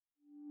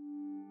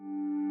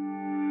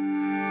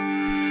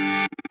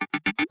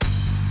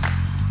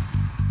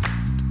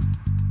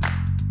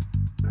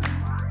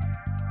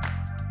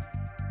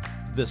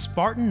the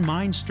Spartan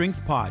Mind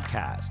Strength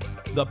Podcast,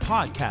 the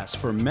podcast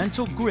for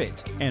mental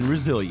grit and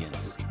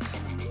resilience.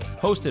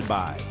 Hosted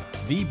by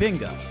V.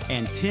 Binga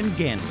and Tim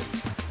Ganley.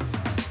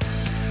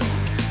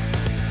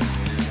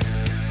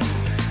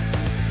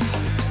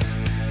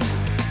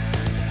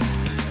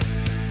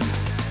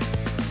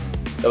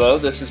 Hello,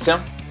 this is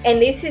Tim.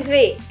 And this is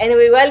V, and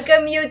we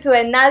welcome you to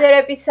another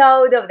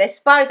episode of the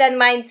Spartan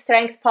Mind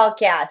Strength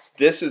Podcast.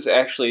 This is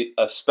actually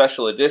a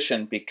special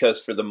edition because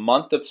for the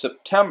month of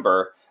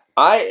September,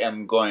 I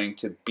am going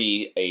to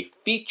be a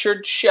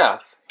featured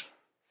chef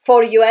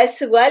for U.S.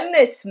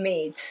 Wellness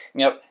Meats.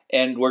 Yep,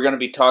 and we're going to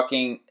be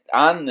talking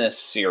on this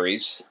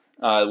series,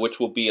 which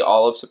will be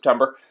all of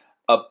September,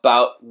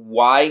 about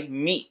why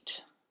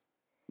meat,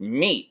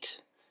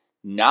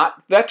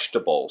 not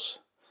vegetables,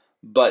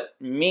 but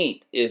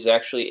meat is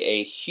actually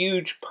a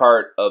huge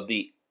part of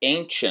the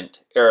ancient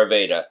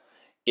Ayurveda.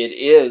 It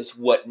is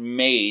what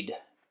made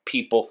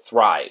people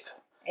thrive.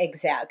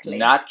 Exactly.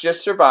 Not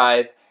just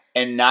survive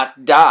and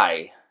not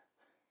die,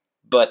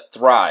 but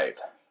thrive.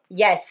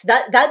 Yes,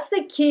 that's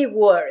the key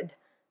word,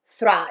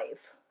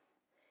 thrive.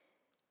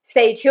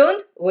 Stay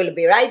tuned, we'll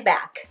be right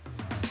back.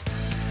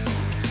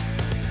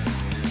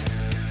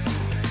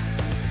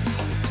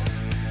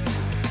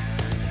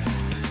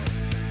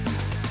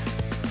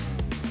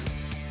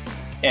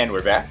 And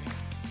we're back.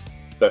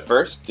 But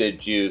first,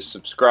 did you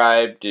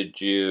subscribe?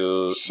 Did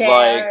you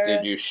share. Like?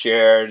 Did you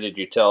share? Did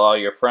you tell all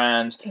your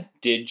friends?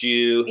 Did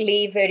you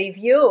leave a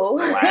review?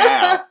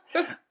 Wow.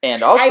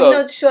 And also, I'm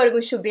not sure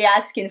we should be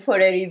asking for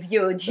a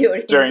review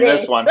during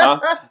this one, huh?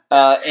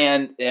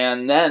 And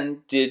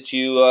then did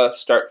you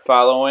start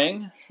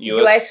following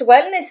U.S.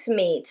 Wellness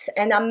Meats,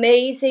 an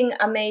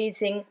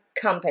amazing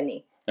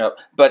company. Yep.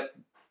 But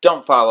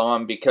don't follow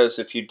them, because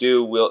if you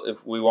do,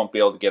 we won't be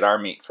able to get our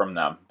meat from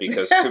them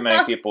because too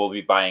many people will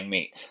be buying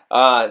meat.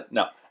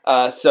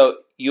 So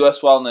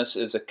U.S. Wellness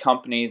is a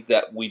company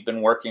that we've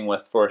been working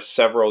with for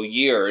several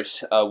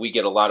years. We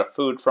get a lot of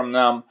food from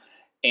them,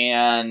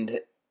 and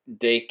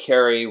they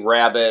carry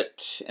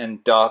rabbit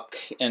and duck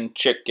and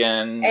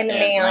chicken and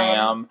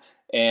lamb,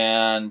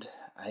 and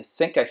I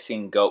think I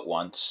seen goat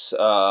once.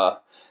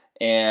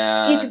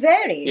 And it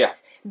varies, yeah,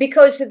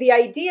 because the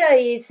idea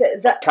is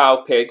that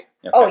cow, pig.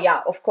 Okay. Oh yeah,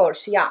 of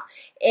course, yeah,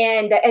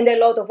 and a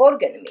lot of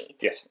organ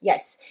meat.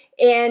 Yes,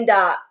 and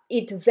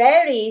it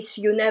varies.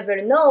 You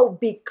never know,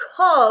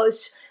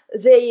 because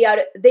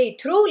they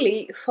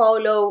truly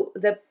follow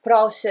the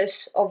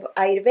process of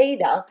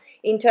Ayurveda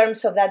in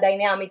terms of that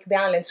dynamic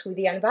balance with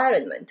the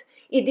environment.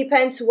 It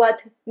depends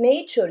what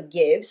nature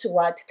gives,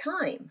 what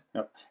time.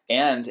 Yep.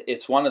 And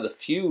it's one of the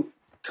few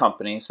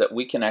companies that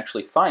we can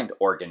actually find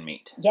organ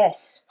meat.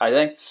 Yes. I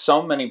think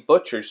so many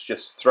butchers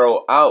just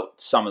throw out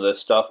some of this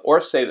stuff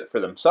or save it for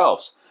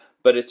themselves,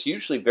 but it's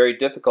usually very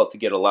difficult to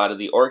get a lot of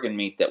the organ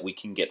meat that we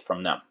can get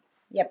from them.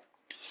 Yep.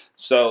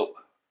 So,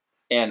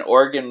 and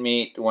organ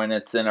meat, when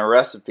it's in a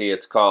recipe,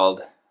 it's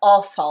called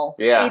offal.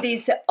 Yeah. It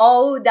is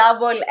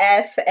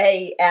OFFAL.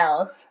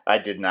 I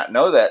did not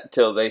know that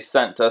until they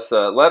sent us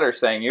a letter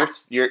saying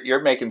you're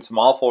making some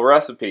awful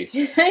recipes.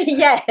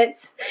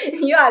 Yes,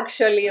 you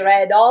actually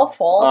read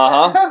awful.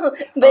 Uh-huh.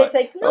 But it's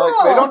like,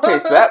 no. They don't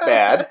taste that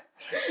bad.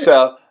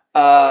 So,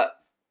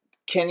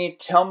 can you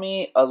tell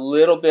me a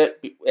little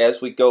bit, as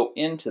we go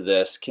into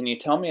this, can you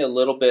tell me a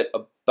little bit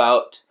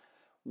about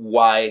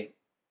why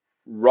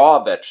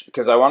raw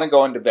because I want to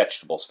go into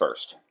vegetables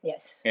first.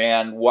 Yes.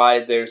 And why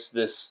there's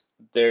this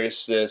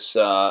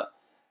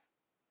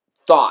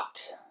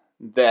thought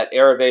that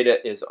Ayurveda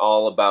is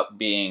all about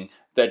being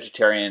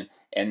vegetarian,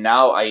 and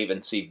now I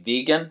even see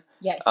vegan.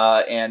 Yes.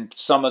 And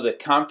some of the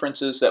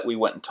conferences that we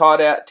went and taught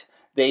at,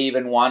 they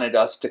even wanted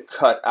us to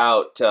cut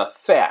out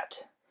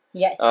fat.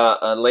 Yes.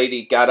 A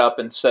lady got up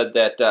and said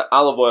that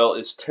olive oil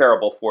is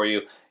terrible for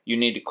you. You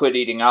need to quit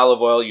eating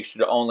olive oil. You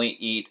should only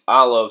eat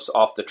olives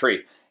off the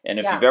tree. And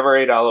if you've ever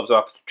ate olives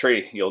off the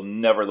tree, you'll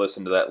never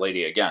listen to that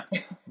lady again.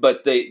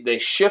 But they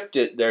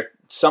shifted.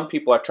 Some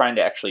people are trying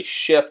to actually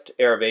shift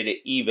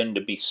Ayurveda even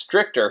to be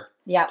stricter.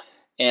 Yeah.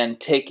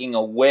 And taking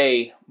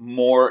away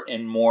more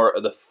and more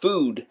of the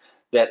food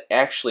that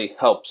actually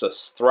helps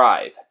us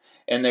thrive.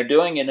 And they're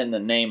doing it in the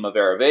name of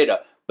Ayurveda,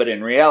 but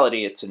in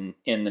reality, it's in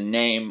the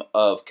name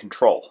of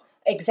control.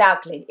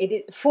 Exactly. It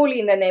is fully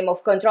in the name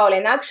of control.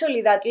 And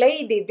actually, that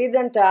lady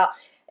didn't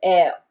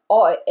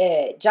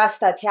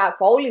just attack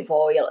olive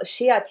oil.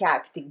 She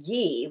attacked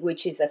ghee,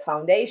 which is the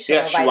foundation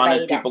of Ayurveda. Yeah, she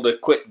wanted people to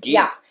quit ghee.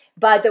 Yeah.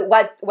 But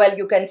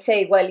you can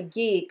say,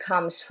 ghee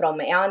comes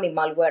from an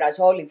animal, whereas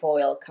olive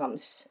oil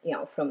comes,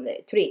 from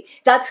the tree.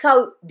 That's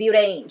how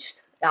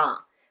deranged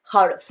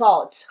her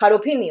thoughts, her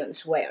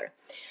opinions were.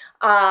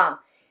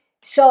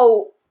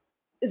 So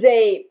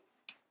the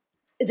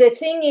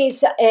thing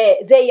is,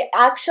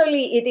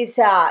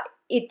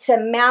 it's a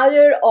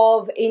matter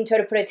of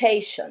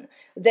interpretation.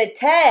 The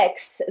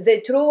texts,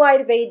 the true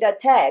Ayurveda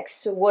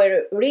texts,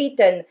 were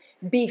written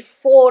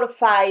before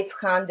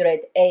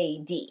 500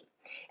 AD.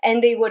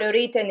 And they were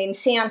written in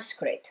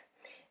Sanskrit.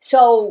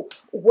 So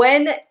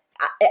when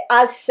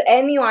as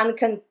anyone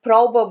can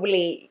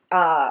probably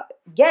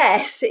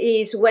guess,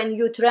 is when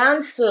you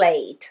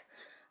translate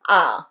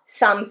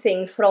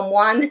something from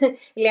one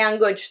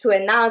language to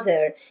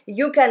another,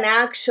 you can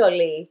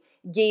actually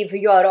give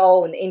your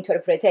own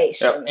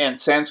interpretation. Yep. And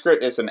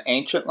Sanskrit is an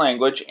ancient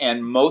language,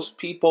 and most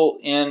people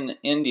in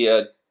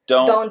India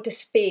don't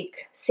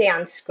speak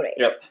Sanskrit.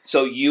 Yep.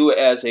 So you,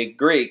 as a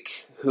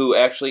Greek who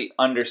actually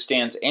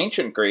understands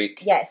ancient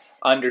Greek, yes,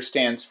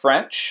 understands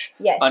French,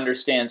 yes,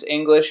 understands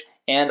English,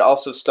 and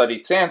also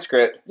studied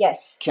Sanskrit,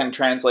 yes, can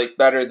translate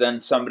better than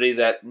somebody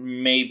that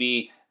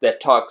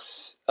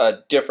talks a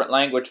different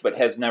language but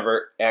has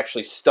never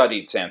actually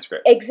studied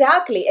Sanskrit.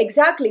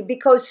 Exactly,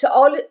 because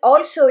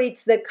also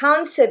it's the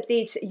concept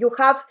is you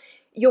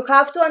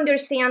have to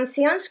understand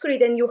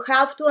Sanskrit, and you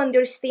have to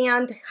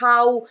understand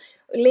how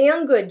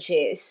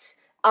languages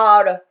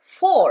are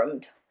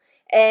formed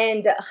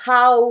and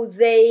how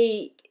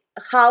they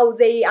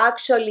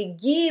actually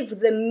give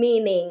the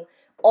meaning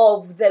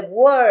of the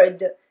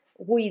word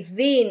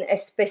within a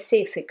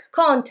specific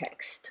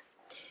context.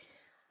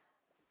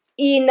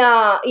 In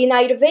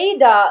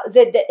Ayurveda,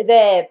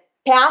 the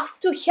path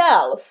to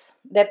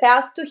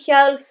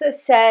health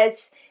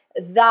says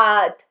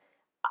that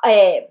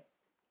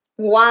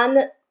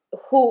one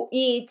who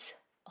eats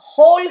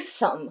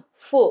wholesome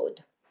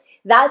food,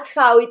 that's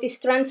how it is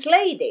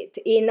translated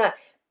in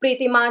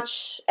pretty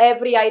much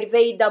every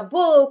Ayurveda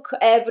book,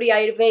 every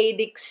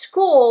Ayurvedic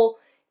school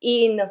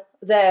in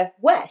the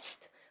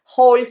West.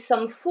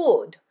 Wholesome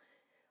food.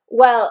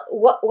 Well,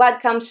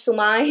 what comes to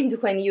mind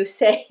when you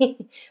say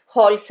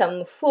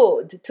wholesome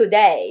food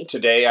today?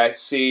 Today I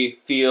see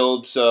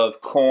fields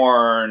of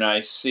corn, I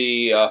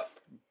see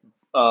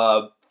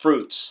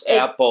fruits,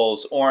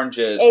 apples,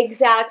 oranges.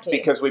 Exactly.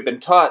 Because we've been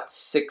taught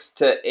 6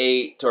 to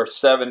 8 or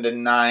 7 to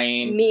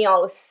 9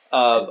 meals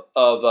of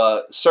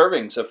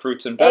servings of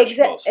fruits and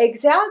vegetables.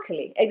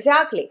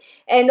 Exactly.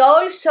 And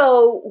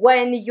also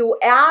when you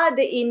add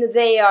in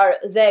there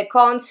the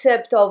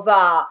concept of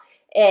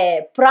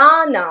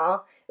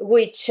prana,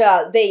 which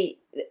the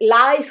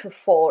life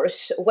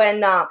force,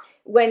 when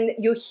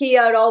you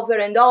hear over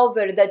and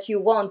over that you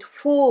want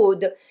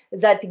food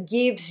that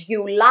gives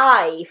you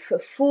life,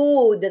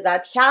 food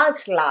that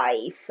has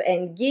life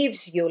and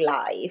gives you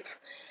life,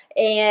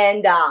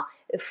 and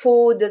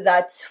food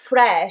that's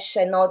fresh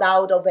and not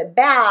out of a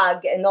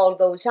bag, and all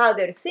those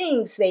other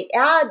things they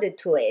added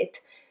to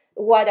it,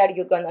 what are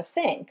you gonna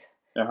think?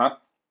 Uh-huh.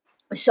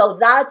 So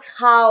that's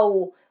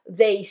how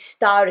they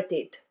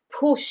started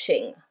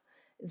pushing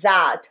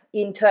that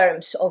in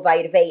terms of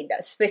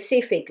Ayurveda,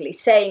 specifically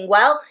saying,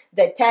 well,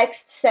 the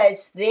text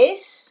says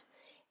this,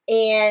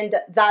 and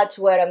that's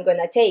where I'm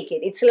gonna take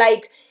it.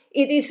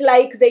 It is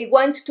like they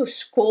went to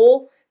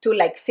school to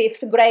like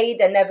 5th grade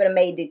and never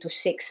made it to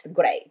 6th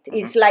grade. Mm-hmm.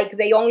 It's like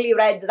they only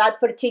read that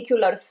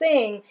particular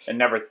thing and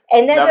never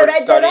read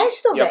studied, the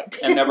rest of it.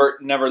 And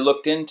never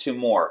looked into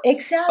more.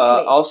 Exactly.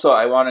 Also,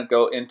 I want to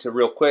go into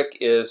real quick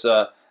is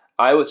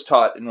I was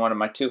taught in one of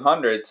my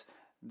 200s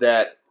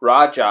that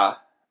Raja,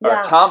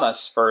 or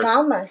tamas first,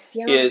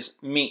 is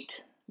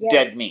meat,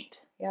 dead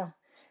meat. Yeah.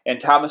 And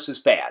tamas is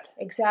bad.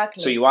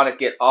 Exactly. So you want to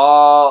get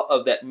all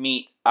of that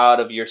meat out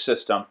of your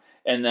system.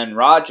 And then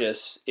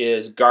rajas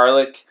is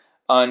garlic,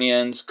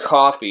 onions,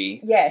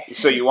 coffee. Yes.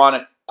 So you want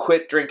to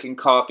quit drinking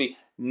coffee,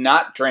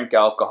 not drink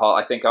alcohol.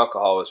 I think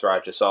alcohol is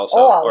rajas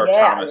also,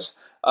 tamas.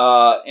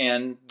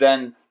 And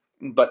then,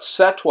 but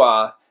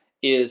sattva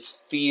is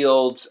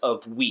fields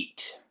of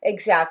wheat.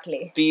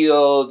 Exactly.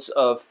 Fields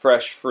of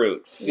fresh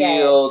fruit.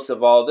 Fields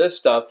of all this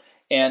stuff.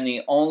 And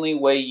the only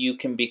way you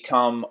can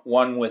become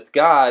one with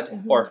God,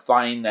 mm-hmm. or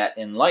find that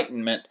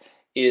enlightenment,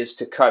 is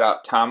to cut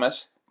out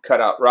tamas, cut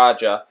out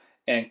raja,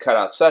 and cut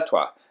out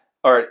sattva.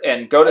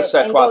 And go to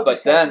sattva,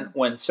 but then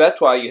when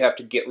sattva, you have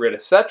to get rid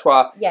of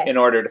sattva in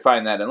order to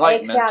find that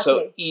enlightenment.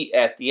 Exactly. So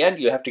at the end,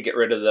 you have to get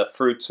rid of the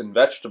fruits and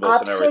vegetables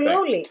and everything.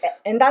 Absolutely.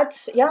 And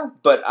that's,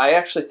 But I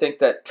actually think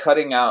that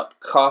cutting out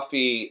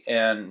coffee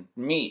and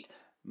meat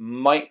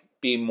might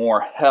be more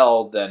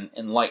hell than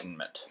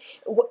enlightenment.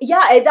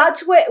 Yeah,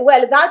 that's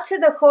that's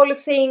the whole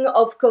thing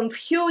of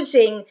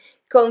confusing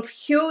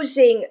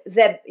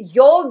the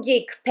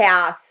yogic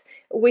path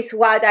with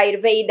what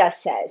Ayurveda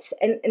says.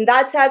 And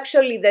that's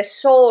actually the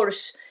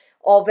source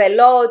of a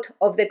lot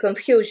of the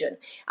confusion.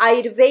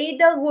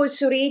 Ayurveda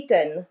was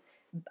written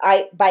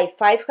by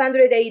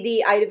 500 AD.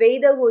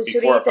 Ayurveda was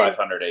before written...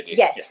 500 AD.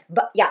 Yes,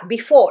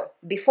 before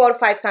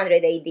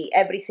 500 AD.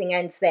 Everything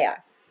ends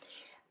there.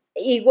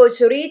 It was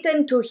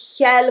written to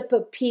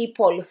help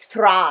people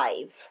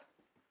thrive.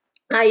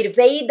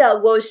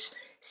 Ayurveda was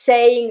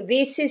saying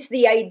this is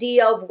the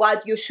idea of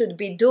what you should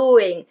be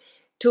doing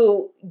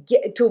to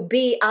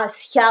be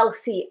as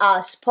healthy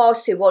as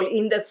possible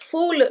in the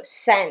full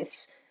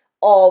sense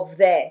of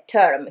the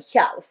term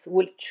health,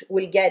 which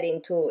we'll get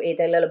into it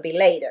a little bit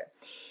later.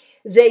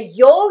 The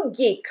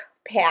yogic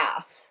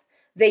path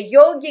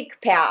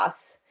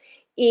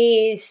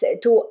is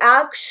to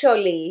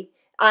actually,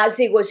 as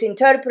it was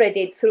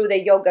interpreted through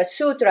the Yoga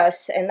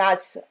Sutras, and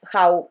that's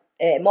how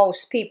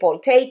most people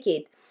take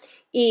it,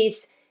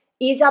 is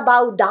is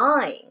about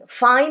dying,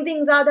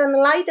 finding that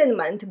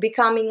enlightenment,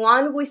 becoming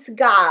one with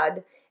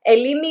God,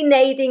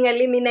 eliminate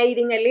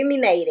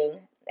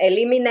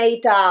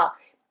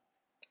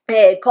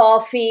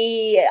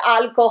coffee,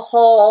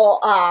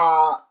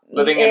 alcohol,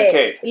 living in a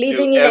cave.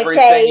 Living do in a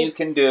everything cave, you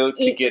can do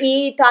to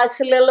eat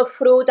as little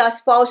fruit as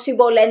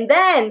possible, and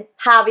then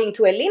having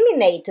to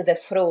eliminate the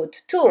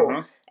fruit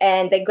too,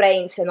 and the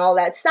grains and all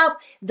that stuff.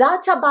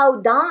 That's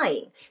about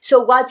dying. So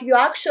what you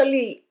are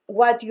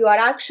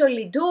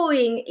actually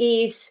doing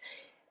is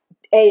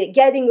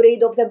getting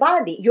rid of the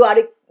body.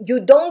 You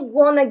don't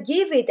want to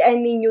give it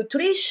any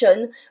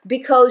nutrition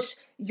because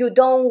you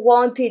don't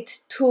want it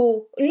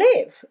to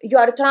live. You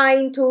are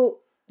trying to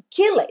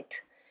kill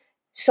it.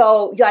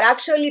 So you are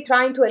actually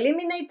trying to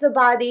eliminate the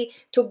body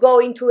to go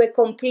into a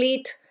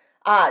complete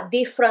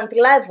different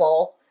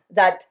level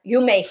that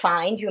you may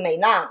find, you may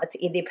not,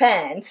 it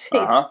depends.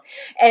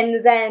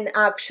 And then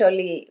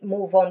actually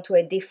move on to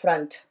a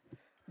different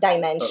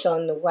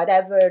dimension,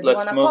 whatever you want to call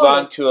it. Let's move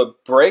on to a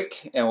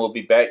break, and we'll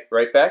be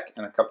right back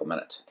in a couple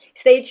minutes.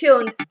 Stay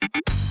tuned.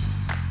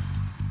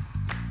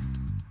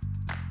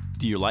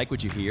 Do you like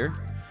what you hear?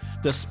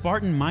 The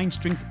Spartan Mind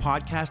Strength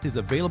podcast is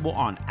available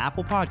on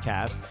Apple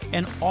Podcasts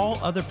and all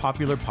other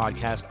popular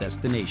podcast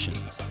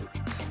destinations.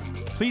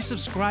 Please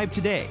subscribe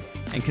today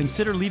and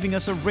consider leaving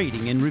us a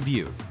rating and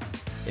review.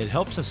 It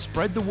helps us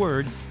spread the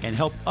word and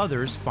help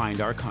others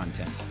find our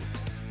content.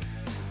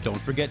 Don't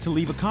forget to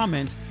leave a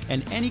comment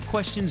and any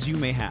questions you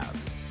may have.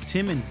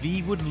 Tim and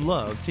V would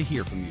love to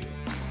hear from you.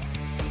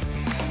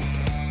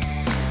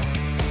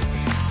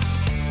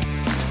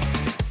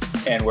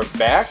 And we're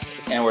back,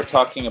 and we're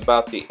talking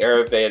about the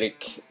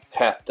Ayurvedic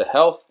path to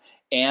health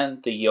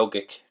and the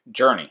yogic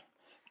journey.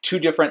 Two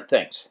different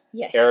things.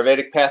 Yes.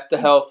 Ayurvedic path to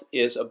health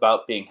is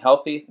about being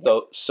healthy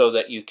so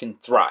that you can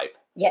thrive.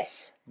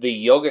 Yes. The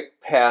yogic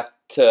path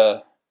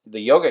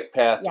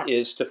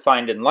is to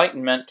find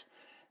enlightenment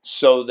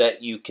so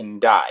that you can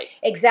die.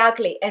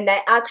 Exactly. And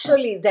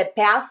actually the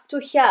path to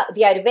health,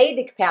 the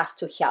Ayurvedic path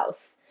to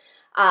health,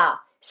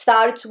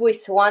 starts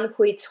with one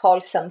who eats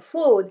wholesome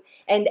food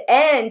and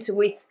ends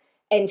with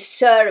and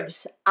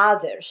serves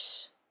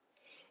others.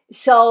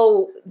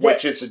 So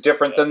which is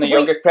different than the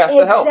yogic path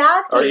to health,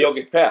 or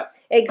yogic path.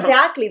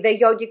 Exactly, the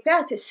yogic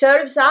path.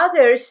 Serves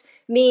others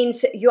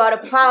means you are a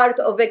part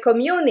of a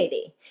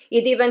community.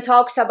 It even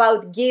talks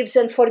about gives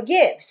and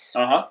forgives.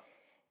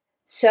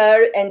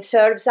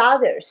 Serves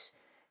others.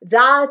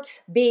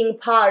 That's being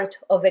part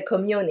of a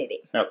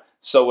community.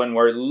 So when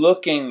we're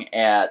looking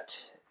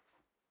at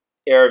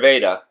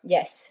Ayurveda,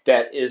 yes,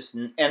 that is,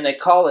 and they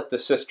call it the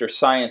sister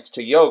science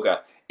to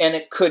yoga, and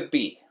it could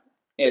be.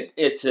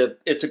 It's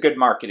a good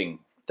marketing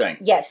thing.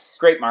 Yes.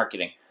 Great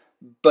marketing.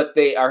 But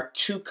they are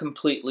two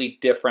completely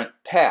different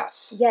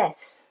paths.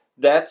 Yes.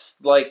 That's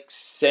like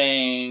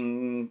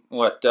saying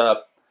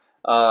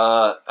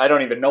I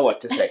don't even know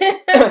what to say.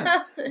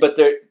 But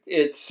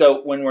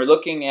so when we're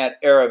looking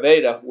at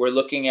Ayurveda, we're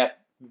looking at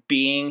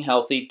being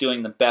healthy,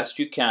 doing the best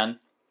you can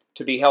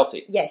to be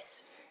healthy.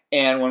 Yes.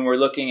 And when we're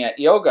looking at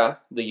yoga,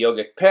 the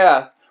yogic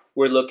path,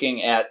 we're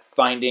looking at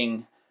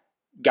finding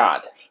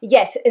God.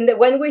 Yes, and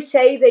when we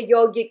say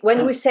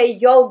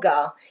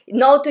yoga,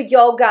 not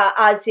yoga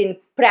as in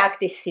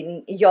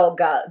practicing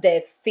yoga,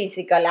 the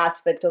physical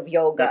aspect of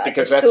yoga.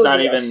 Because that's not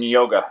even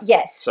yoga.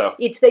 Yes, so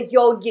it's the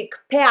yogic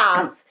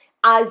path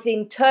as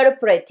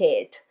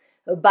interpreted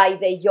by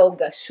the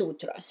Yoga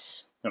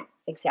Sutras.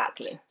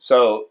 Exactly.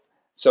 So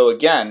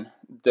again,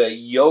 the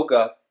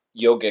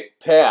yogic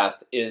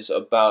path is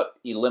about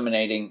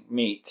eliminating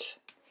meat,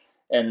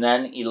 and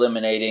then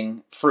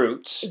eliminating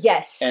fruits.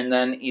 Yes. And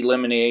then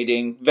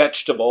eliminating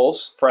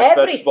vegetables, fresh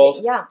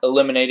vegetables. Yeah.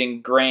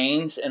 Eliminating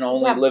grains and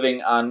only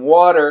living on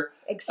water.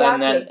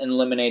 Exactly. And then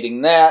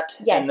eliminating that.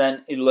 Yes. And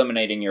then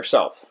eliminating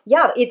yourself.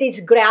 Yeah, it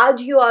is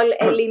gradual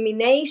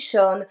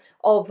elimination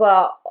of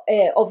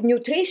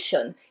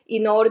nutrition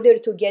in order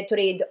to get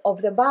rid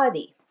of the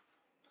body.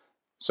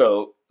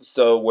 So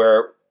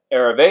where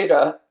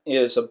Ayurveda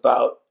is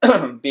about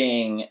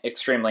being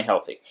extremely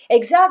healthy.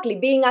 Exactly,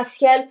 being as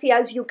healthy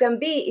as you can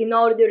be in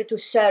order to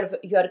serve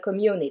your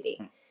community.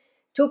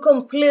 Two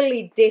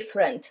completely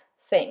different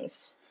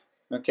things.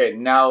 Okay,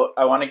 now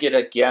I want to get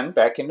again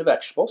back into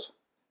vegetables.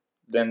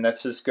 Then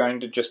this is going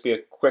to just be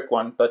a quick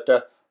one, but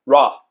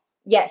raw.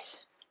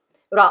 Yes,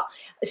 raw.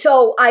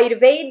 So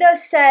Ayurveda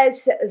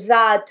says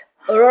that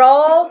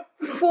raw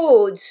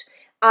foods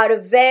are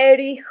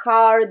very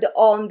hard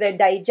on the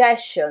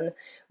digestion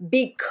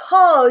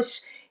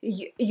because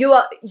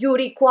you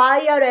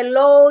require a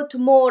lot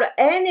more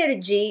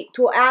energy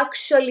to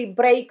actually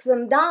break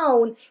them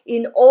down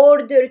in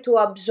order to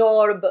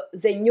absorb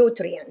the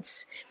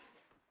nutrients.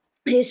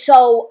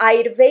 So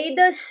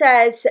Ayurveda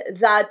says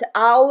that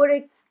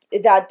our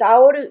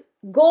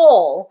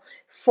goal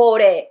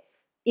for a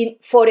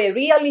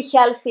really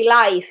healthy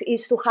life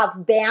is to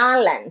have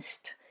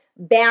balanced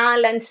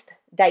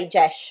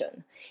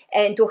digestion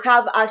and to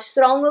have as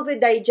strong of a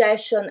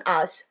digestion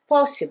as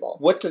possible.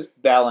 What does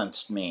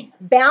balanced mean?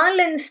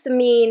 Balanced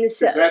means...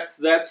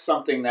 That's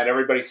something that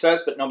everybody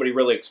says, but nobody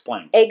really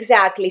explains.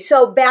 Exactly.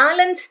 So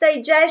balanced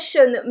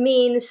digestion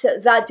means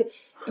that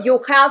you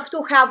have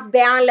to have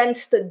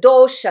balanced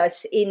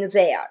doshas in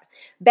there.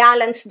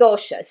 Balanced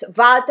doshas,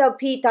 vata,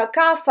 pitta,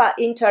 kapha,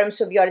 in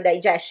terms of your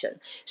digestion.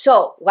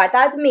 So what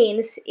that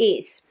means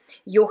is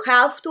you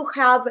have to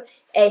have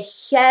a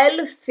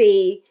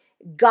healthy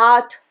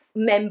gut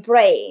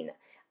membrane,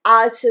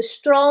 as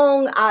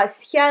strong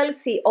as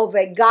healthy of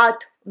a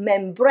gut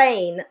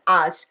membrane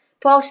as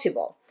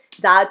possible.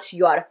 That's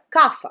your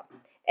kapha.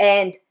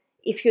 And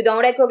if you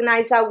don't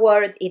recognize that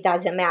word, it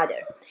doesn't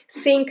matter.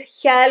 Think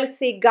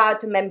healthy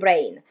gut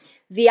membrane.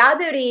 The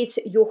other is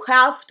you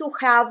have to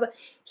have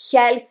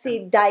healthy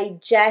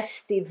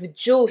digestive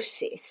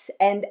juices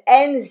and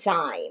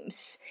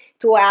enzymes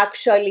to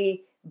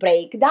actually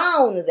break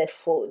down the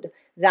food.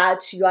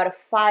 That's your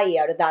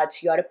fire,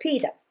 that's your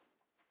pitta.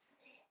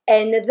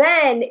 And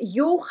then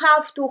you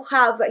have to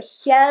have a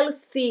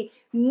healthy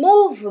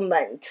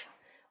movement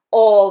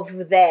of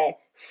the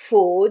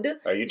food.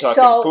 Are you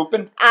talking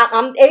pooping?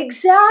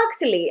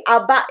 Exactly.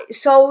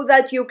 So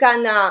that you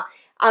can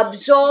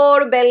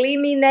absorb,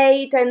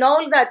 eliminate, and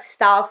all that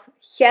stuff.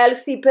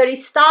 Healthy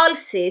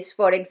peristalsis,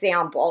 for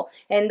example,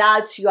 and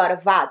that's your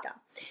vata.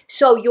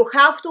 So you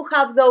have to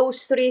have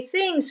those three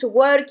things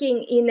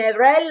working in a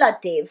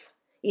relative,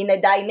 in a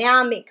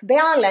dynamic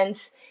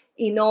balance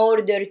in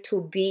order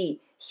to be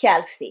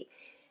healthy.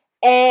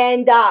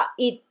 And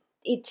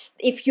it's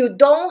if you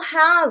don't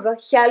have a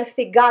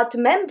healthy gut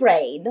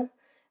membrane,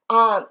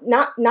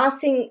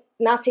 nothing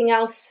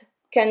else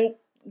can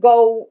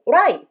go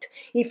right.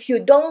 If you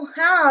don't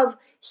have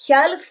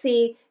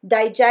healthy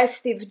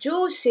digestive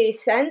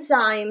juices,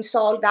 enzymes,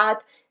 all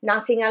that,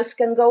 nothing else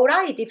can go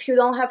right. If you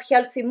don't have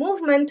healthy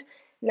movement,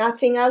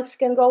 nothing else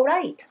can go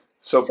right.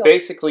 So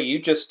basically, you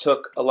just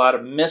took a lot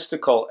of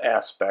mystical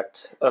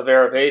aspect of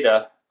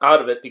Ayurveda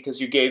out of it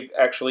because you gave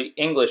actually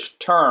English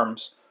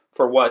terms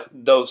for what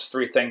those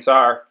three things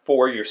are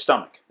for your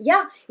stomach.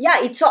 Yeah,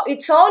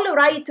 it's all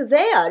right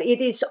there.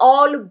 It is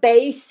all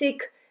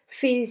basic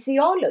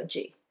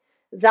physiology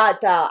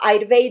that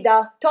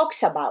Ayurveda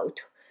talks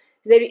about.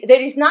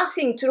 There is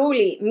nothing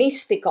truly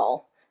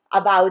mystical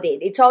about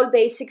it. It's all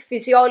basic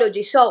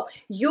physiology. So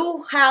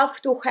you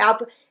have to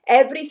have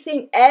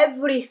everything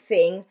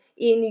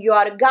in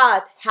your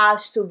gut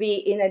has to be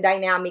in a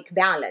dynamic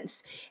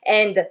balance.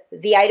 And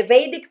the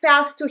Ayurvedic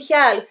path to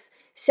health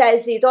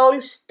says it all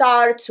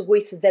starts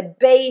with the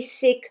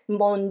basic,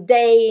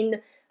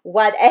 mundane,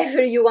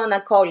 whatever you want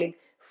to call it,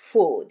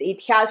 food.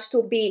 It has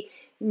to be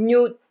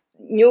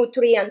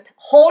nutrient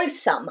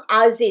wholesome,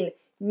 as in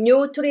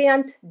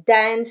nutrient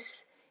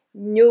dense,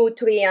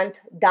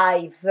 nutrient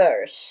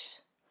diverse.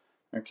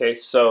 Okay,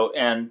 so,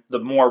 and the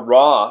more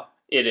raw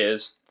it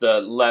is, the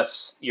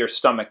less your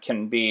stomach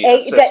can be.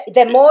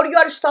 The more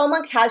your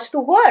stomach has to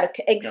work,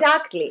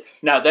 exactly.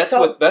 Now that's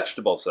with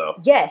vegetables, though.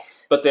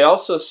 Yes. But they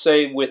also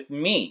say with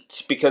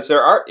meat, because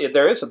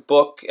there is a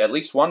book, at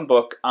least one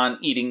book, on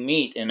eating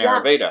meat in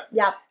Ayurveda.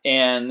 Yeah.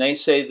 And they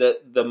say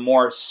that the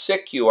more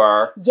sick you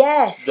are,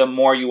 yes, the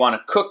more you want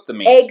to cook the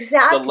meat.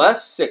 Exactly. The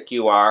less sick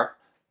you are,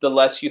 the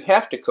less you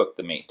have to cook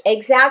the meat.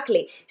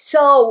 Exactly.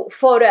 So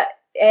for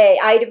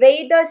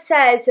Ayurveda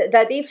says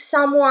that if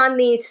someone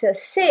is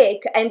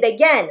sick, and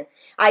again,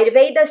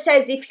 Ayurveda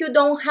says if you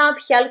don't have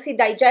healthy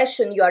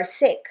digestion, you are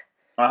sick.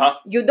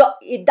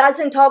 It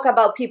doesn't talk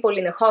about people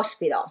in a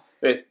hospital.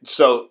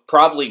 So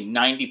probably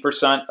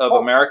 90% of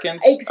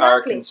Americans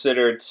are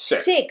considered sick.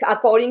 Sick,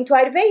 according to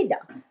Ayurveda,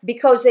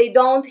 because they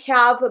don't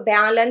have a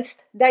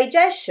balanced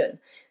digestion.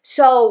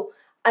 So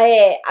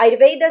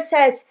Ayurveda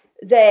says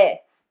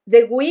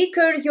the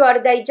weaker your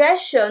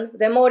digestion,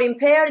 the more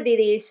impaired it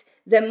is,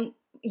 the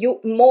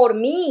more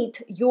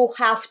meat you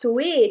have to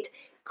eat,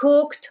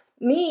 cooked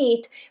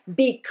meat,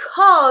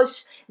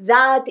 because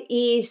that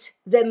is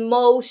the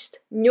most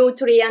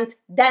nutrient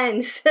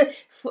dense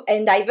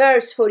and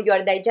diverse for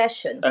your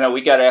digestion. I know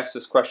we got asked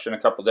this question a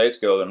couple days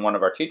ago in one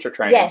of our teacher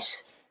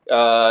trainings.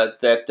 Yes.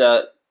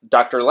 That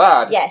Dr.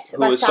 Ladd,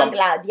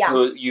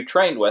 who you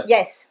trained with,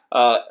 yes,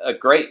 a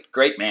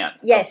great man,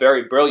 yes, a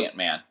very brilliant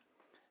man,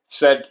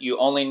 said you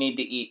only need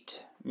to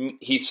eat.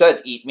 He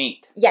said eat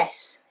meat.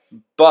 Yes.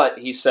 But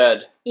he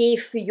said,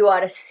 if you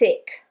are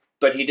sick.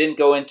 But he didn't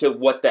go into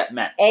what that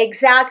meant.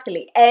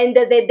 Exactly. And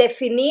the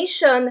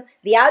definition,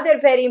 the other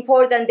very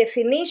important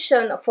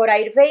definition for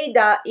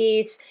Ayurveda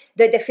is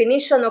the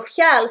definition of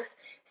health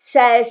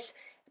says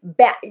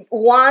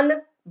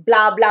one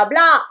blah, blah,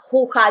 blah,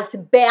 who has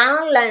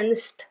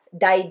balanced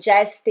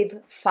digestive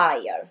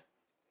fire.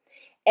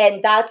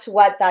 And that's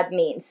what that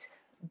means.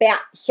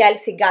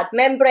 Healthy gut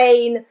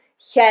membrane,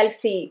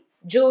 healthy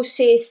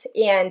juices,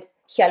 and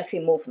healthy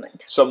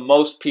movement. So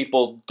most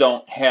people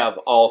don't have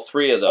all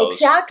three of those.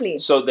 Exactly.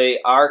 So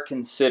they are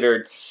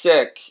considered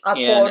sick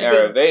according in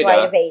Ayurveda, to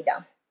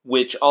Ayurveda,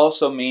 which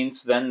also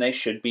means then they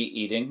should be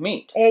eating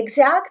meat.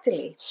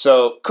 Exactly.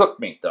 So cooked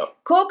meat, though.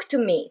 Cooked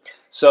meat.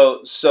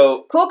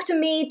 So cooked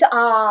meat,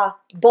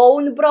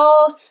 bone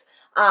broth,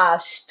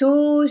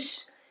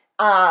 stews,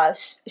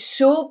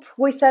 soup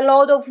with a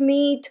lot of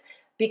meat,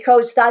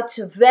 because that's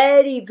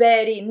very,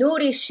 very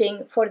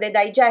nourishing for the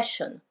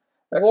digestion.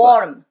 Excellent.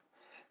 Warm.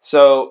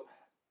 So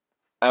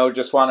I would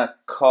just want to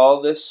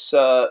call this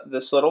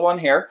this little one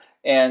here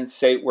and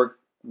say we're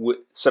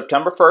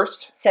September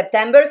 1st.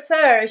 September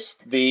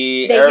 1st.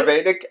 The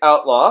Ayurvedic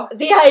Outlaw.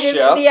 The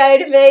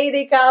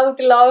Ayurvedic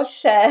Outlaw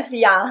Chef,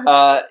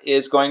 yeah.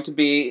 Is going to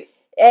be...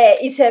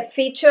 is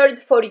featured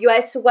for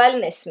U.S.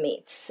 Wellness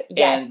Meats.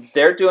 Yes. And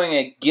they're doing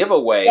a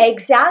giveaway.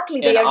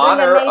 Exactly. In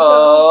honor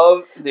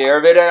of the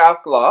Ayurvedic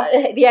Outlaw.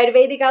 The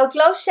Ayurvedic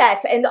Outlaw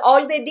Chef. And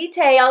all the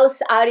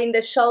details are in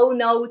the show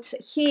notes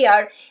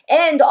here.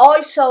 And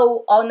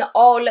also on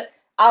all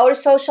our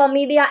social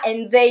media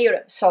and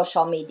their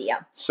social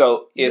media.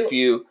 So if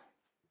you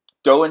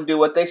go and do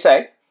what they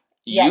say,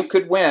 you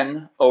could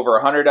win over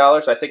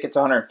 $100. I think it's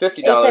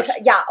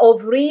 $150.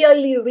 Of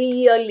really,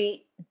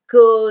 really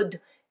good,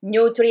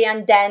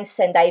 nutrient-dense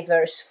and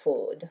diverse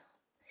food.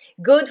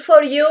 Good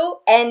for you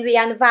and the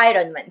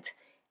environment.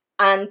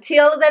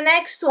 Until the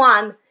next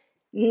one,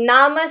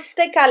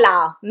 Namaste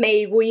Kala.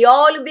 May we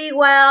all be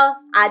well,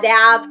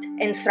 adapt,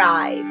 and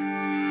thrive.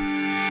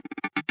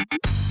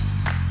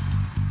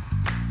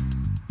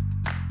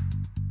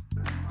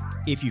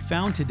 If you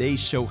found today's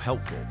show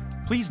helpful,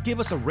 please give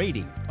us a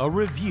rating, a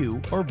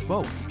review, or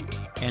both,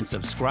 and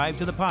subscribe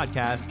to the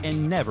podcast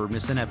and never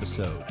miss an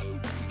episode.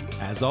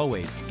 As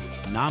always,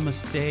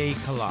 Namaste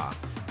Kala,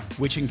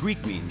 which in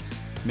Greek means,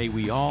 may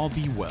we all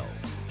be well.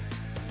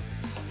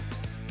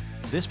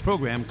 This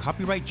program,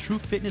 copyright True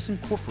Fitness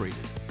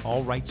Incorporated,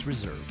 all rights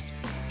reserved.